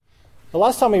The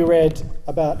last time we read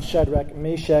about Shadrach,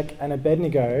 Meshach and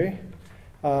Abednego,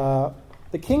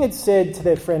 the king had said to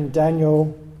their friend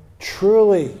Daniel,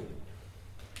 "Truly,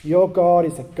 your God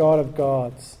is the God of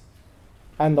gods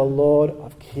and the Lord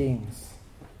of kings,"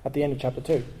 at the end of chapter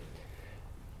 2.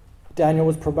 Daniel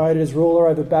was promoted as ruler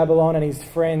over Babylon, and his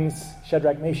friends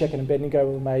Shadrach, Meshach and Abednego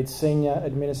were made senior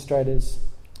administrators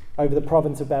over the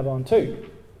province of Babylon too.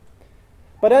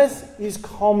 But as is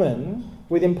common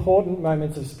with important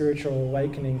moments of spiritual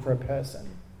awakening for a person,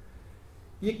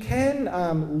 you can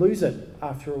lose it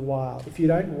after a while if you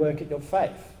don't work at your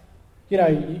faith. You know,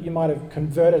 you might have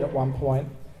converted at one point,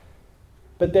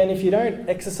 but then if you don't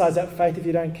exercise that faith, if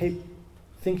you don't keep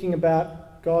thinking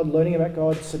about God, learning about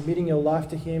God, submitting your life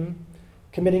to Him,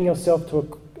 committing yourself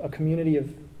to a community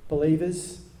of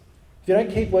believers, if you don't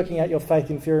keep working out your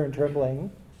faith in fear and trembling,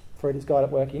 for it is God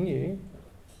at work in you,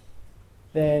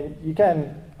 then you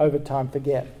can, over time,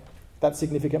 forget that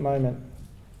significant moment.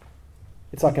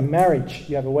 It's like a marriage.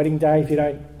 You have a wedding day. If you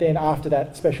don't, then after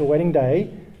that special wedding day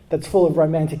that's full of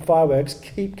romantic fireworks,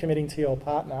 keep committing to your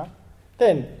partner,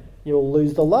 then you'll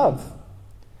lose the love.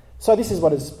 So this is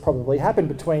what has probably happened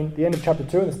between the end of chapter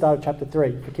 2 and the start of chapter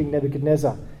 3 for King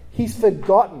Nebuchadnezzar. He's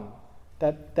forgotten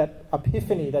that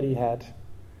epiphany that he had.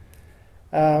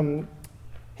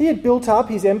 He had built up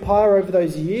his empire over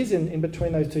those years in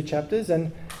between those two chapters,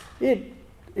 and it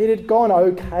had gone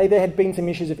okay. There had been some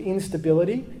issues of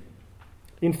instability.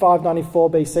 In 594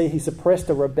 BC, he suppressed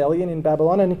a rebellion in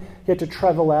Babylon, and he had to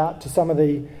travel out to some of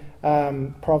the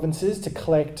provinces to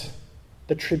collect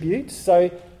the tributes. So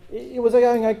it was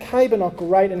going okay, but not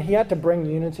great, and he had to bring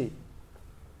unity.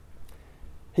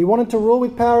 He wanted to rule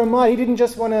with power and might. He didn't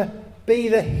just want to be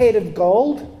the head of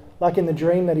gold, like in the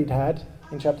dream that he'd had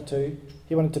in chapter 2.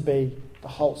 He wanted to be the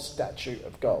whole statue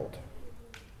of gold.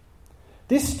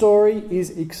 This story is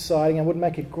exciting and would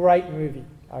make a great movie,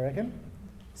 I reckon.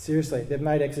 Seriously, they've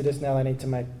made Exodus, now they need to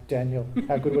make Daniel.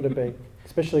 How good would it be?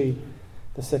 Especially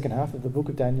the second half of the book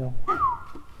of Daniel.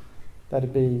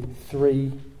 That'd be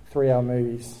three-hour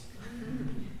movies.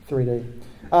 3D.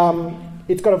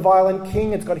 It's got a violent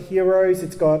king, it's got heroes,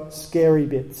 it's got scary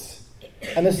bits.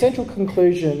 And the central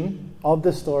conclusion of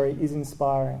the story is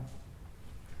inspiring.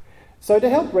 So to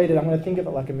help read it, I'm going to think of it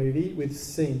like a movie with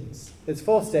scenes. There's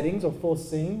 4 settings or 4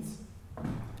 scenes.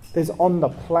 There's on the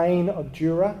plain of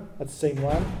Dura, that's scene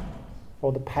 1,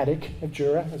 or the paddock of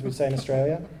Dura, as we say in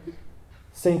Australia.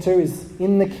 Scene 2 is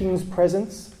in the king's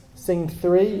presence. Scene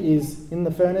 3 is in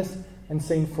the furnace, and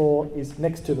scene 4 is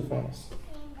next to the furnace.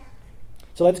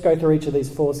 So let's go through each of these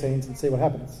 4 scenes and see what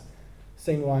happens.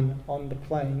 Scene 1, on the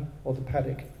plain or the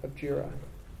paddock of Dura.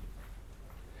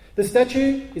 The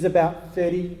statue is about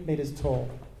 30 metres tall,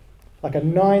 like a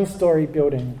 9-storey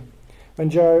building. When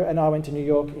Joe and I went to New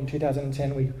York in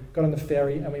 2010, we got on the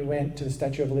ferry and we went to the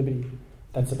Statue of Liberty.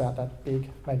 That's about that big,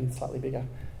 maybe slightly bigger.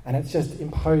 And it's just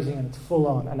imposing and it's full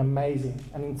on and amazing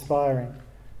and inspiring.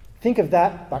 Think of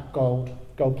that, but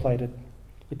gold-plated.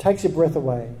 It takes your breath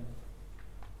away.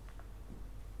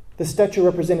 The statue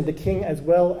represented the king as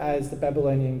well as the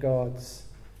Babylonian gods.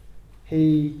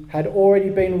 He had already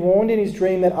been warned in his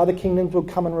dream that other kingdoms would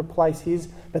come and replace his,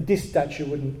 but this statue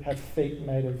wouldn't have feet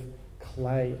made of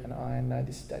clay and iron. No,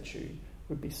 this statue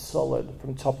would be solid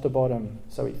from top to bottom,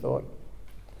 so he thought.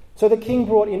 So the king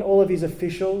brought in all of his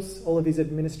officials, all of his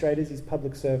administrators, his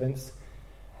public servants,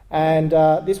 and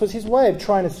this was his way of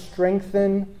trying to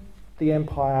strengthen the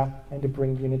empire and to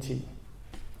bring unity.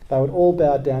 They would all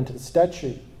bow down to the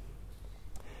statue.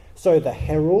 So the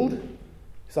herald,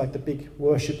 he's like the big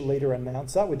worship leader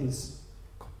announcer with his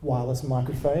wireless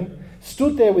microphone,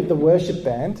 stood there with the worship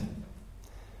band,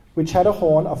 which had a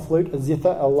horn, a flute, a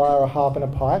zither, a lyre, a harp and a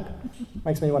pipe.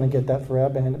 Makes me want to get that for our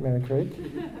band at Merri Creek.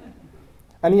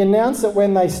 And he announced that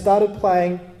when they started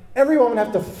playing, everyone would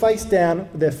have to face down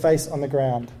with their face on the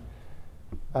ground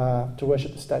to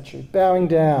worship the statue, bowing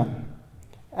down.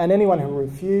 And anyone who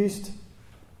refused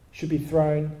should be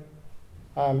thrown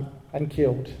and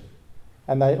killed.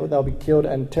 And they'll be killed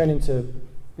and turned into,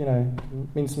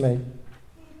 mincemeat.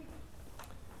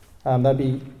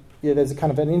 There's a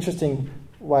kind of an interesting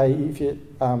way. If you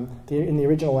in the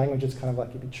original language, it's kind of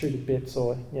like you'd be chewed to bits,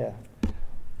 or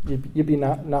you'd be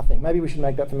nothing. Maybe we should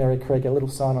make that for Merri Creek, a little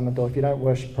sign on the door. If you don't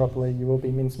worship properly, you will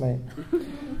be mincemeat.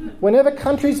 Whenever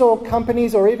countries or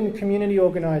companies or even community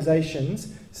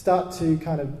organisations start to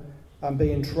kind of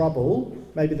be in trouble,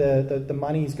 maybe the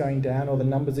money's going down or the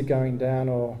numbers are going down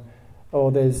or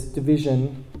there's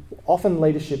division, often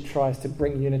leadership tries to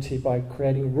bring unity by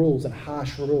creating rules and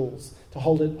harsh rules to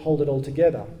hold it all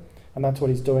together. And that's what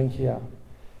he's doing here.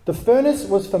 The furnace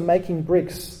was for making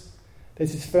bricks.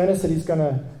 There's this furnace that he's going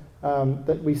to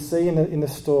that we see in the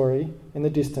story in the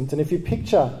distance. And if you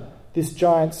picture this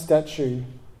giant statue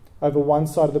over one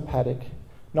side of the paddock,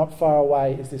 not far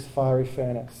away is this fiery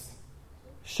furnace,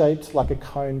 shaped like a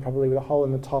cone, probably with a hole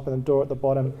in the top and a door at the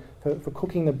bottom for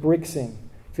cooking the bricks in.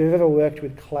 If you've ever worked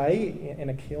with clay in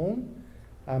a kiln,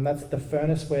 that's the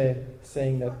furnace we're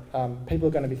seeing that people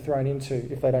are going to be thrown into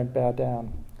if they don't bow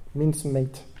down. Mince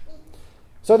meat.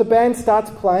 So the band starts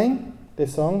playing their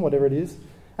song, whatever it is,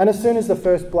 and as soon as the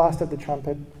first blast of the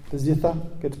trumpet, the zither,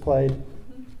 gets played,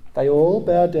 they all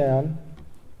bow down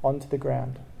onto the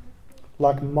ground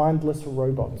like mindless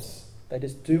robots. They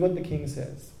just do what the king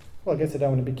says. Well, I guess they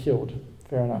don't want to be killed.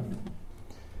 Fair enough.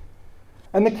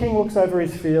 And the king looks over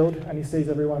his field and he sees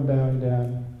everyone bowing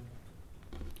down.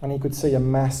 And he could see a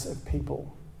mass of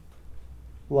people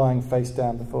lying face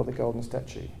down before the golden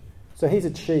statue. So he's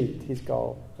achieved his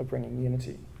goal of bringing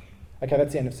unity. Okay,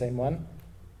 that's the end of scene 1.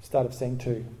 Start of scene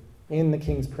 2. In the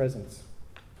king's presence.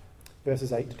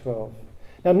 Verses 8 to 12.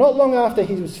 Now, not long after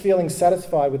he was feeling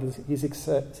satisfied with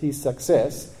his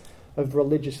success of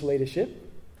religious leadership,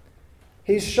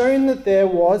 he's shown that there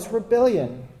was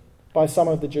rebellion by some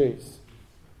of the Jews.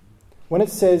 When it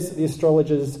says the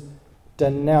astrologers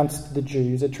denounced the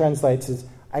Jews, it translates as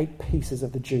 8 pieces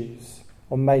of the Jews,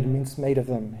 or made mincemeat of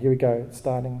them. Here we go,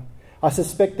 starting. I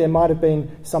suspect there might have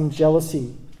been some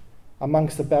jealousy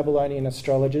amongst the Babylonian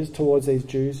astrologers towards these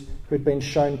Jews who had been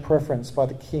shown preference by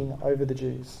the king over the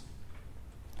Jews.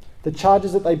 The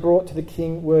charges that they brought to the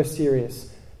king were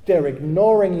serious. They're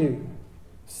ignoring you,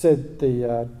 said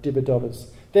the Dibberdobbers.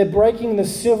 They're breaking the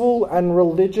civil and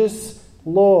religious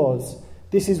laws.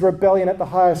 This is rebellion at the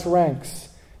highest ranks.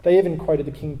 They even quoted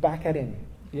the king back at him.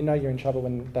 You know you're in trouble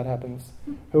when that happens.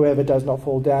 Whoever does not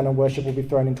fall down and worship will be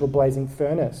thrown into a blazing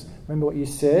furnace. Remember what you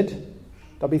said?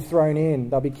 They'll be thrown in.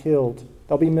 They'll be killed.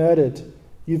 They'll be murdered.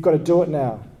 You've got to do it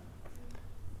now.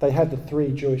 They had the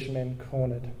 3 Jewish men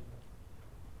cornered.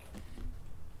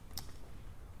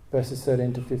 Verses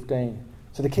 13 to 15.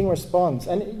 So the king responds.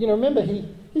 And, remember,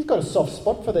 he's got a soft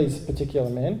spot for these particular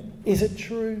men. Is it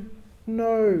true?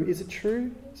 No. Is it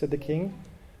true? Said the king.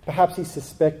 Perhaps he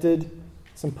suspected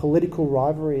some political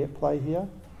rivalry at play here.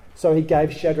 So he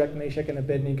gave Shadrach, Meshach and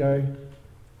Abednego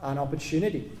an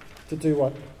opportunity to do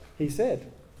what he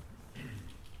said.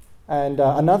 And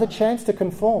another chance to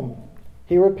conform.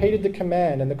 He repeated the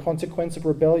command and the consequence of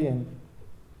rebellion.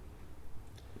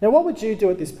 Now, what would you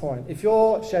do at this point? If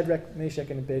you're Shadrach, Meshach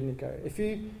and Abednego, if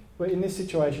you were in this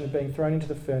situation of being thrown into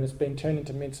the furnace, being turned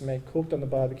into mincemeat, cooked on the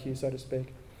barbecue, so to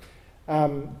speak,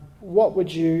 what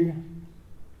would you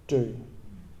do?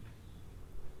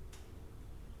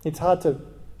 It's hard to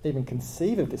even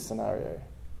conceive of this scenario.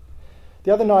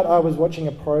 The other night I was watching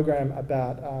a program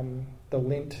about the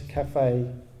Lindt Cafe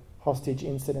hostage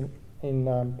incident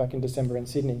back in December in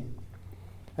Sydney,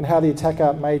 and how the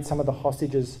attacker made some of the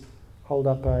hostages hold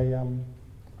up a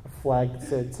flag that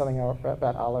said something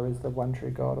about Allah is the one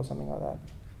true God or something like that,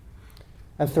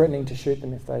 and threatening to shoot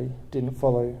them if they didn't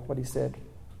follow what he said.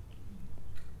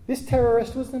 This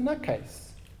terrorist was a nutcase.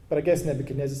 But I guess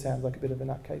Nebuchadnezzar sounds like a bit of a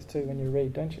nutcase too when you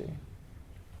read, don't you?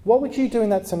 What would you do in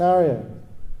that scenario?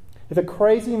 If a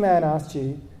crazy man asked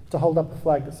you to hold up a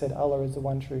flag that said Allah is the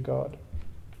one true God?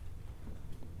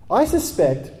 I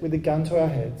suspect, with a gun to our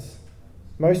heads,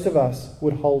 most of us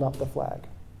would hold up the flag.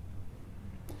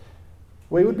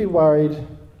 We would be worried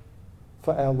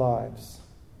for our lives.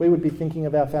 We would be thinking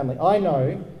of our family. I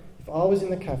know if I was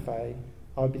in the cafe,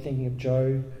 I would be thinking of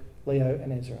Joe, Leo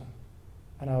and Ezra.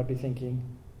 And I would be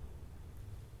thinking,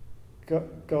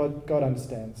 God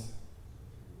understands.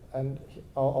 And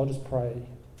I'll just pray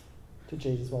to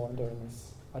Jesus while I'm doing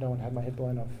this. I don't want to have my head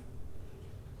blown off.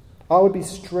 I would be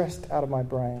stressed out of my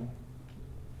brain.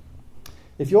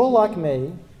 If you're like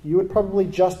me, you would probably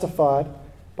justify it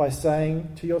by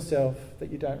saying to yourself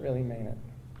that you don't really mean it.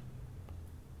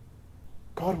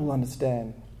 God will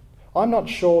understand. I'm not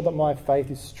sure that my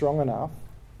faith is strong enough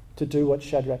to do what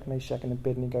Shadrach, Meshach and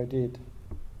Abednego did.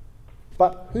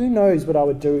 But who knows what I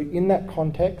would do in that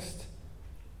context,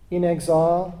 in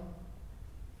exile,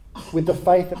 with the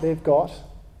faith that they've got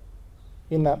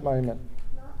in that moment.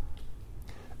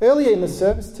 Earlier in the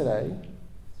service today,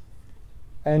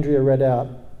 Andrea read out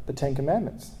the 10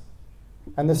 Commandments.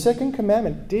 And the second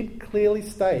commandment did clearly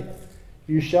state,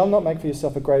 you shall not make for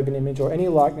yourself a graven image or any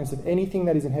likeness of anything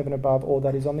that is in heaven above or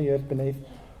that is on the earth beneath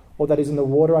or that is in the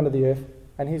water under the earth.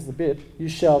 And here's the bit, you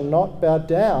shall not bow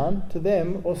down to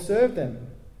them or serve them.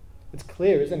 It's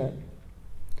clear, isn't it?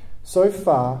 So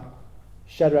far,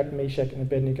 Shadrach, Meshach and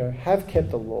Abednego have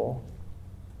kept the law.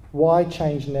 Why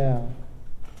change now?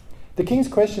 The king's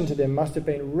question to them must have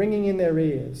been ringing in their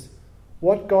ears.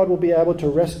 What God will be able to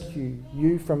rescue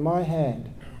you from my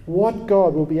hand? What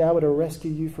God will be able to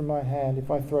rescue you from my hand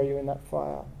if I throw you in that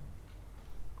fire?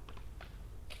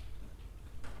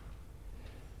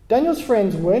 Daniel's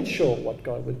friends weren't sure what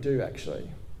God would do, actually.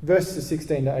 Verses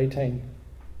 16 to 18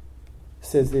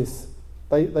 says this.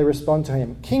 They respond to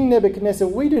him, King Nebuchadnezzar,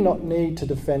 we do not need to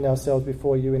defend ourselves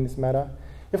before you in this matter.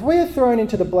 If we are thrown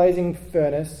into the blazing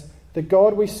furnace, the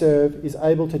God we serve is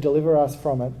able to deliver us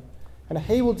from it, and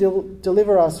he will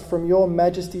deliver us from your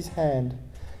majesty's hand.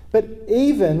 But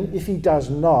even if he does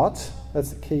not,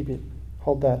 that's the key bit,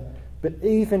 hold that. But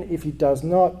even if he does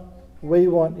not, we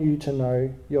want you to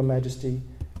know, your majesty,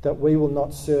 that we will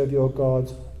not serve your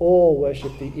gods or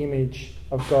worship the image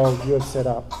of gold you have set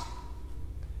up.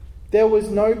 There was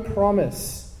no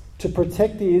promise to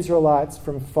protect the Israelites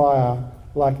from fire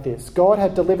like this. God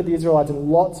had delivered the Israelites in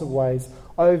lots of ways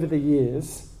over the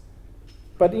years,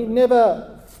 but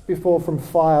never before from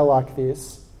fire like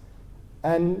this,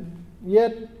 and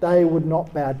yet they would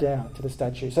not bow down to the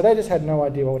statue. So they just had no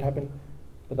idea what would happen,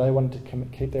 but they wanted to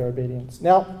keep their obedience.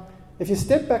 Now, if you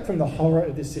step back from the horror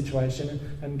of this situation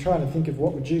and trying to think of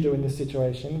what would you do in this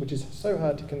situation, which is so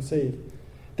hard to conceive,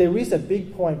 there is a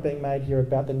big point being made here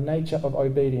about the nature of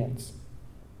obedience.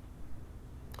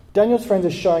 Daniel's friends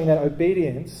are showing that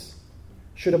obedience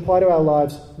should apply to our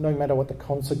lives no matter what the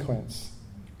consequence.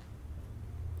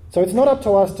 So it's not up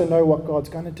to us to know what God's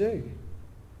going to do.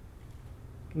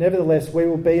 Nevertheless, we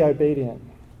will be obedient.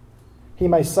 He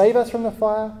may save us from the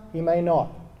fire, he may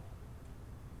not.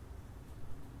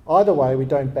 Either way, we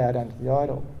don't bow down to the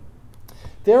idol.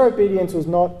 Their obedience was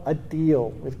not a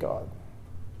deal with God.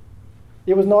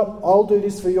 It was not, I'll do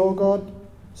this for your God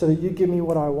so that you give me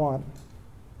what I want.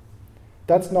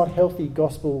 That's not healthy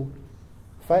gospel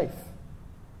faith.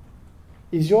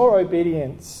 Is your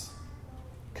obedience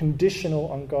conditional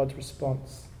on God's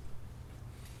response?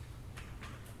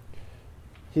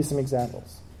 Here's some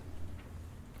examples.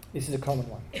 This is a common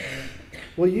one.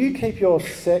 Will you keep your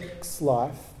sex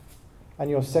life and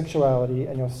your sexuality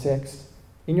and your sex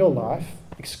in your life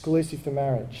exclusive for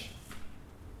marriage?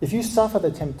 If you suffer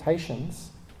the temptations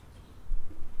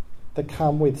that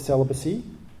come with celibacy,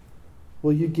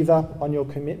 will you give up on your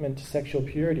commitment to sexual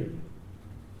purity?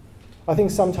 I think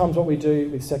sometimes what we do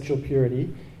with sexual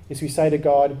purity is we say to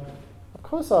God, of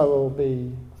course I will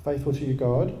be faithful to you,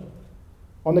 God,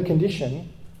 on the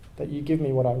condition that you give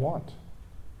me what I want,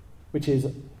 which is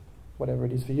whatever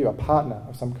it is for you, a partner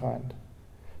of some kind.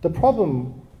 The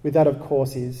problem with that, of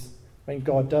course, is when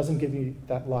God doesn't give you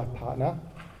that life partner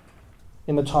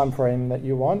in the time frame that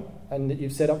you want and that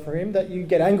you've set up for him, that you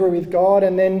get angry with God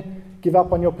and then give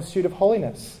up on your pursuit of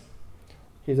holiness.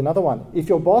 Here's another one. If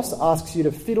your boss asks you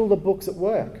to fiddle the books at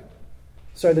work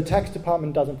so the tax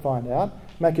department doesn't find out,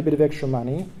 make a bit of extra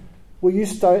money, will you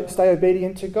stay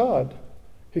obedient to God,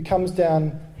 who comes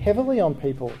down heavily on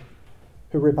people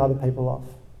who rip other people off?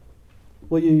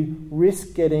 Will you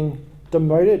risk getting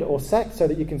demoted or sacked so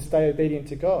that you can stay obedient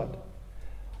to God?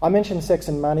 I mention sex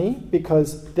and money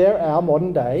because they're our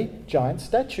modern day giant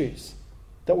statues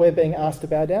that we're being asked to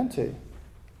bow down to.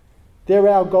 They're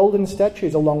our golden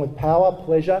statues along with power,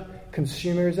 pleasure,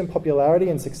 consumerism, popularity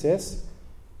and success.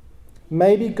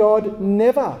 Maybe God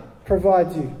never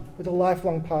provides you with a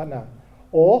lifelong partner,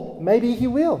 or maybe he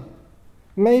will.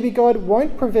 Maybe God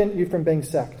won't prevent you from being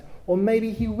sacked, or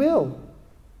maybe he will.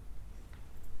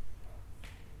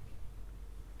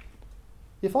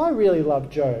 If I really love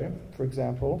Jo, for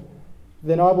example,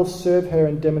 then I will serve her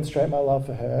and demonstrate my love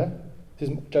for her.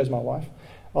 Jo's my wife.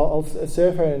 I'll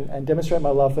serve her and demonstrate my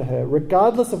love for her,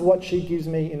 regardless of what she gives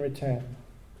me in return.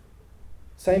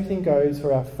 Same thing goes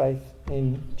for our faith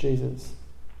in Jesus.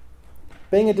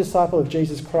 Being a disciple of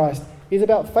Jesus Christ is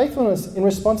about faithfulness in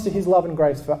response to his love and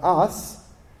grace for us,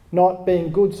 not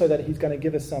being good so that he's going to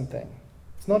give us something.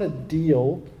 It's not a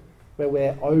deal where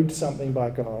we're owed something by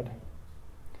God.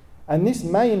 And this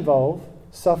may involve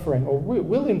suffering, or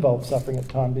will involve suffering at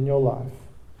times in your life.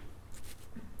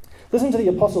 Listen to the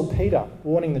Apostle Peter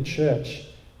warning the church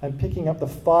and picking up the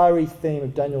fiery theme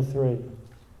of Daniel 3.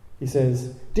 He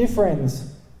says, "Dear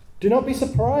friends, do not be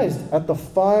surprised at the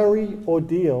fiery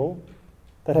ordeal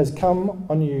that has come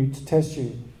on you to test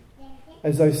you,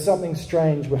 as though something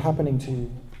strange were happening to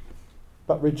you.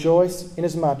 But rejoice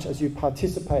inasmuch as you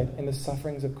participate in the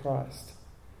sufferings of Christ,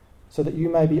 so that you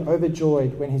may be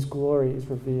overjoyed when his glory is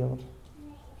revealed.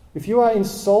 If you are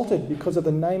insulted because of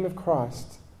the name of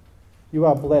Christ, you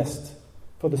are blessed,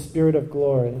 for the Spirit of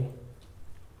glory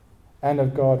and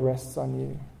of God rests on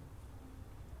you.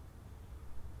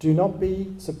 Do not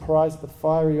be surprised at the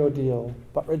fiery ordeal,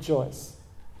 but rejoice."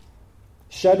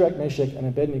 Shadrach, Meshach, and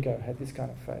Abednego had this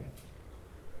kind of faith.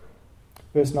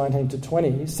 verse 19 to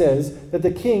 20, says that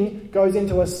the king goes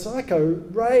into a psycho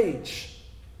rage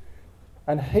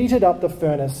and heated up the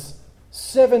furnace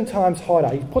 7 times hotter.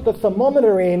 He put the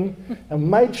thermometer in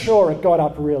and made sure it got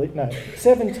up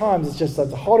 7 times. It's just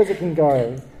as hot as it can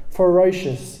go.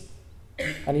 Ferocious.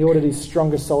 And he ordered his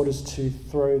strongest soldiers to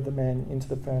throw the men into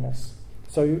the furnace.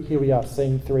 So here we are,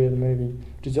 scene 3 of the movie,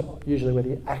 which is usually where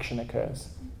the action occurs,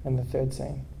 in the third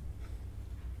scene.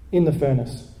 In the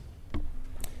furnace.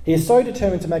 He is so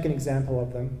determined to make an example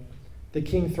of them, the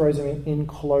king throws them in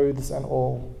clothes and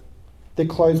all. Their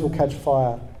clothes will catch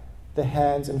fire. Their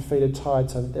hands and feet are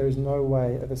tied so that there is no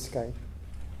way of escape.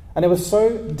 And it was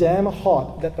so damn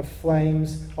hot that the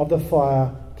flames of the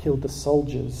fire killed the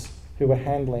soldiers who were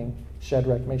handling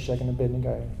Shadrach, Meshach, and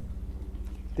Abednego.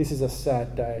 This is a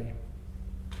sad day.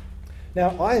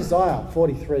 Now, Isaiah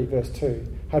 43, verse 2,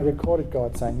 had recorded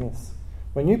God saying this: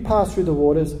 "When you pass through the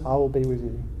waters, I will be with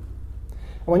you.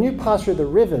 And when you pass through the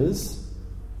rivers,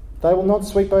 they will not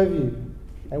sweep over you.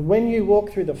 And when you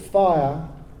walk through the fire,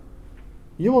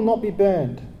 you will not be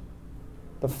burned.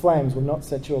 The flames will not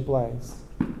set you ablaze."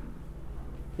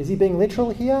 Is he being literal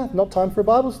here? Not time for a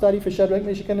Bible study for Shadrach,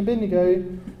 Meshach, and Abednego.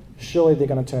 Surely they're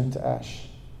going to turn to ash,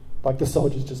 like the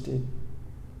soldiers just did.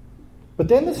 But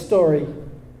then the story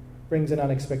brings an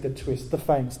unexpected twist, the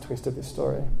famous twist of this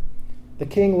story. The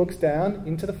king looks down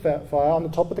into the fire on the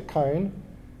top of the cone,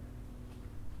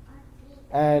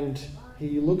 and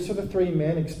he looks for the 3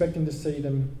 men, expecting to see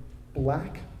them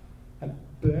black and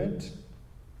burnt,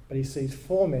 but he sees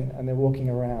 4 men and they're walking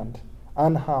around,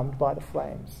 unharmed by the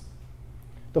flames.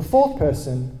 The 4th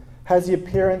person has the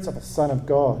appearance of a son of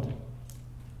God.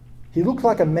 He looked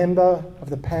like a member of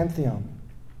the pantheon.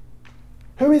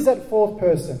 Who is that 4th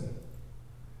person?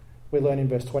 We learn in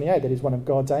verse 28 that he's one of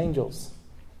God's angels,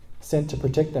 sent to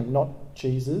protect them, not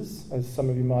Jesus, as some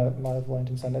of you might have learned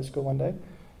in Sunday school one day.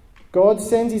 God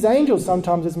sends his angels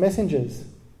sometimes as messengers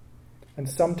and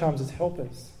sometimes as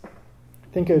helpers.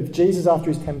 Think of Jesus after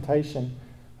his temptation,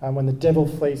 when the devil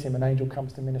flees him, an angel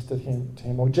comes to minister to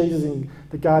him. Or Jesus in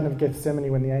the Garden of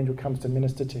Gethsemane when the angel comes to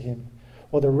minister to him.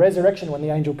 Or the resurrection when the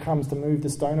angel comes to move the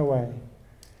stone away.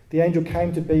 The angel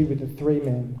came to be with the 3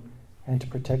 men and to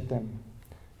protect them.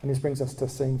 And this brings us to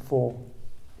scene 4.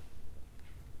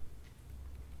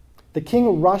 The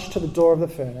king rushed to the door of the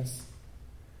furnace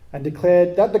and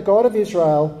declared that the God of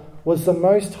Israel was the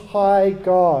most high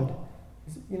God.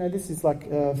 This is like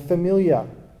familiar,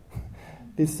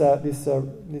 this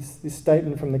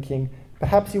statement from the king.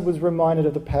 Perhaps he was reminded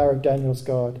of the power of Daniel's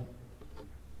God.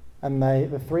 And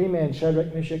the 3 men,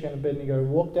 Shadrach, Meshach, and Abednego,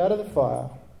 walked out of the fire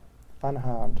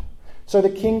unharmed. So the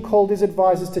king called his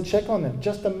advisors to check on them,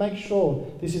 just to make sure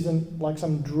this isn't like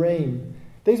some dream.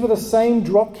 These were the same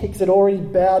drop kicks that already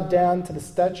bowed down to the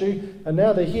statue, and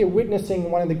now they're here witnessing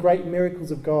one of the great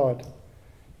miracles of God.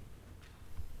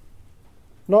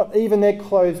 Not even their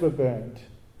clothes were burned.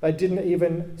 They didn't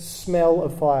even smell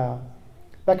of fire.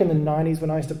 Back in the 90s when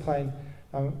I used to play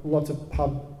lots of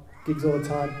pub gigs all the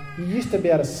time, you used to be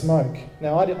able to smoke.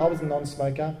 Now, I was a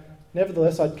non-smoker.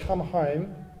 Nevertheless, I'd come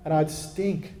home and I'd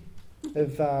stink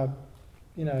of,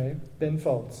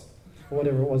 Benfolds, or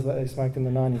whatever it was that they smoked in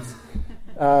the 90s.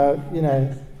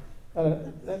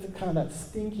 That's kind of that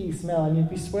stinky smell, and you'd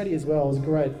be sweaty as well. It was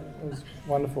great. It was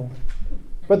wonderful.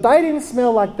 But they didn't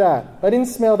smell like that. They didn't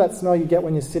smell that smell you get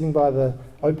when you're sitting by the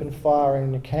open fire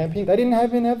and you're camping. They didn't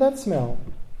even have that smell.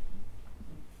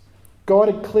 God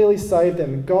had clearly saved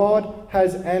them. God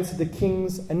has answered the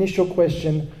king's initial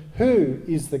question, who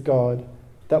is the God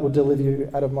that will deliver you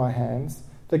out of my hands?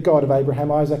 The God of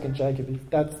Abraham, Isaac, and Jacob. If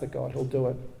that's the God, he'll do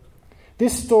it.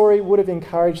 This story would have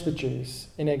encouraged the Jews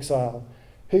in exile,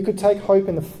 who could take hope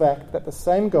in the fact that the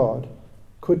same God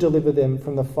could deliver them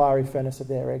from the fiery furnace of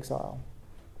their exile.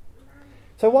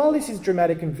 So while this is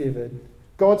dramatic and vivid,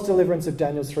 God's deliverance of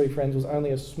Daniel's 3 friends was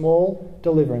only a small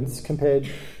deliverance compared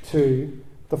to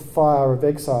the fire of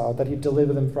exile that he'd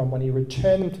deliver them from when he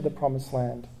returned them to the promised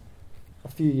land a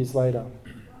few years later.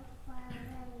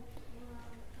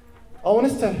 I want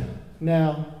us to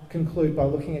now conclude by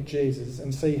looking at Jesus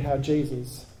and see how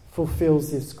Jesus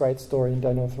fulfills this great story in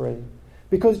Daniel 3.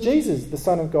 Because Jesus, the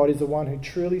Son of God, is the one who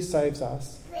truly saves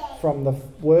us from the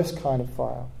worst kind of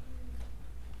fire.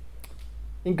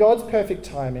 In God's perfect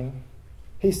timing,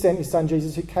 he sent his Son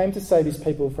Jesus, who came to save his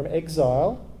people from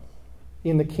exile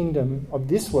in the kingdom of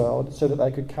this world so that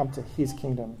they could come to his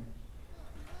kingdom.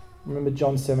 Remember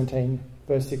John 17,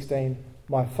 verse 16,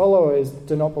 "My followers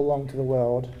do not belong to the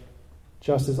world,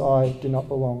 just as I do not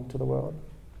belong to the world."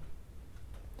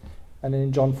 And then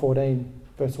in John 14,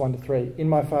 verse 1 to 3, "In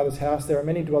my Father's house there are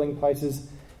many dwelling places.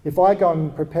 If I go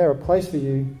and prepare a place for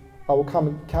you, I will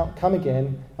come again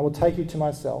and will take you to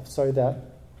myself, so that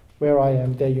where I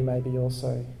am, there you may be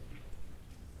also.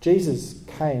 Jesus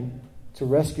came to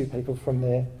rescue people from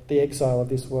the exile of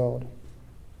this world.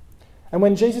 And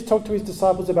when Jesus talked to his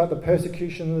disciples about the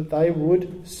persecution that they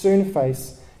would soon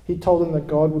face, he told them that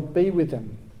God would be with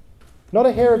them. Not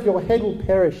a hair of your head will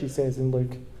perish, he says in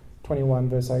Luke 21,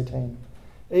 verse 18.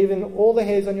 Even all the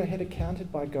hairs on your head are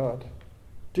counted by God.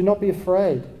 Do not be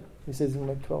afraid, he says in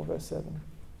Luke 12, verse 7.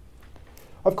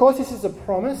 Of course, this is a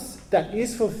promise that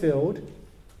is fulfilled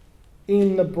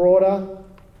in the broader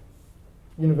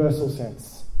universal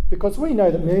sense, because we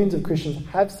know that millions of Christians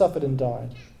have suffered and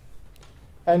died.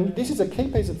 And this is a key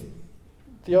piece of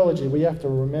theology we have to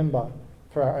remember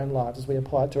for our own lives as we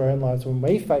apply it to our own lives when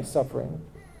we face suffering.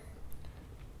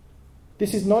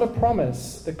 This is not a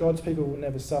promise that God's people will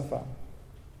never suffer.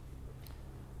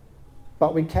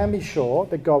 But we can be sure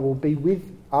that God will be with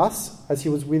us, as he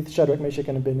was with Shadrach, Meshach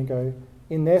and Abednego,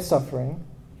 in their suffering,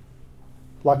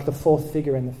 like the fourth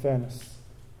figure in the furnace.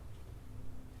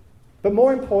 But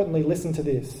more importantly, listen to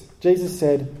this. Jesus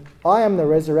said, I am the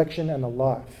resurrection and the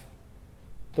life.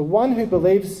 The one who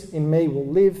believes in me will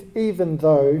live even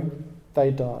though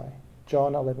they die.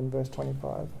 John 11, verse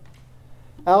 25.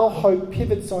 Our hope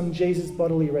pivots on Jesus'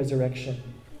 bodily resurrection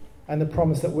and the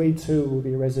promise that we too will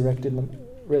be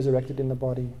resurrected in the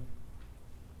body.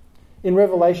 In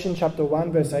Revelation chapter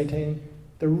 1, verse 18,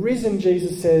 the risen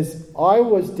Jesus says, I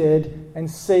was dead, and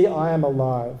see, I am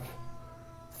alive,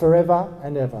 forever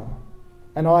and ever,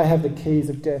 and I have the keys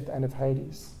of death and of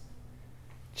Hades.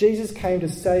 Jesus came to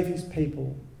save his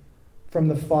people from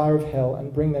the fire of hell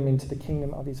and bring them into the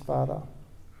kingdom of his Father.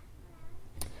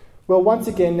 Well, once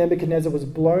again, Nebuchadnezzar was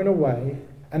blown away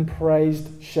and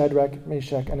praised Shadrach,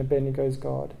 Meshach, and Abednego's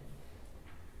God.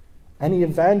 And he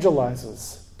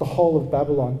evangelizes the whole of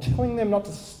Babylon, telling them not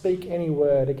to speak any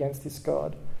word against this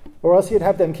God, or else he'd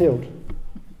have them killed.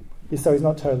 So he's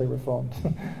not totally reformed.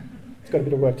 He's got a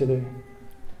bit of work to do.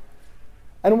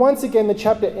 And once again, the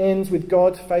chapter ends with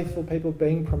God's faithful people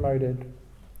being promoted.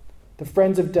 The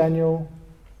friends of Daniel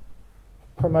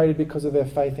promoted because of their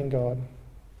faith in God.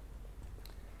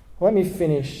 Let me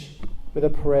finish with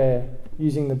a prayer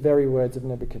using the very words of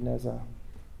Nebuchadnezzar.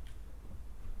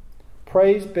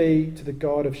 Praise be to the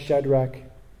God of Shadrach,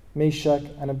 Meshach,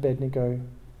 and Abednego,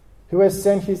 who has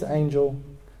sent his angel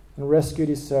and rescued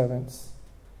his servants.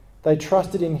 They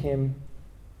trusted in him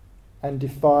and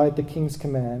defied the king's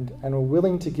command and were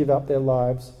willing to give up their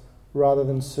lives rather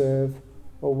than serve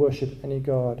or worship any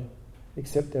god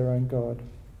except their own God.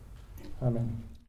 Amen.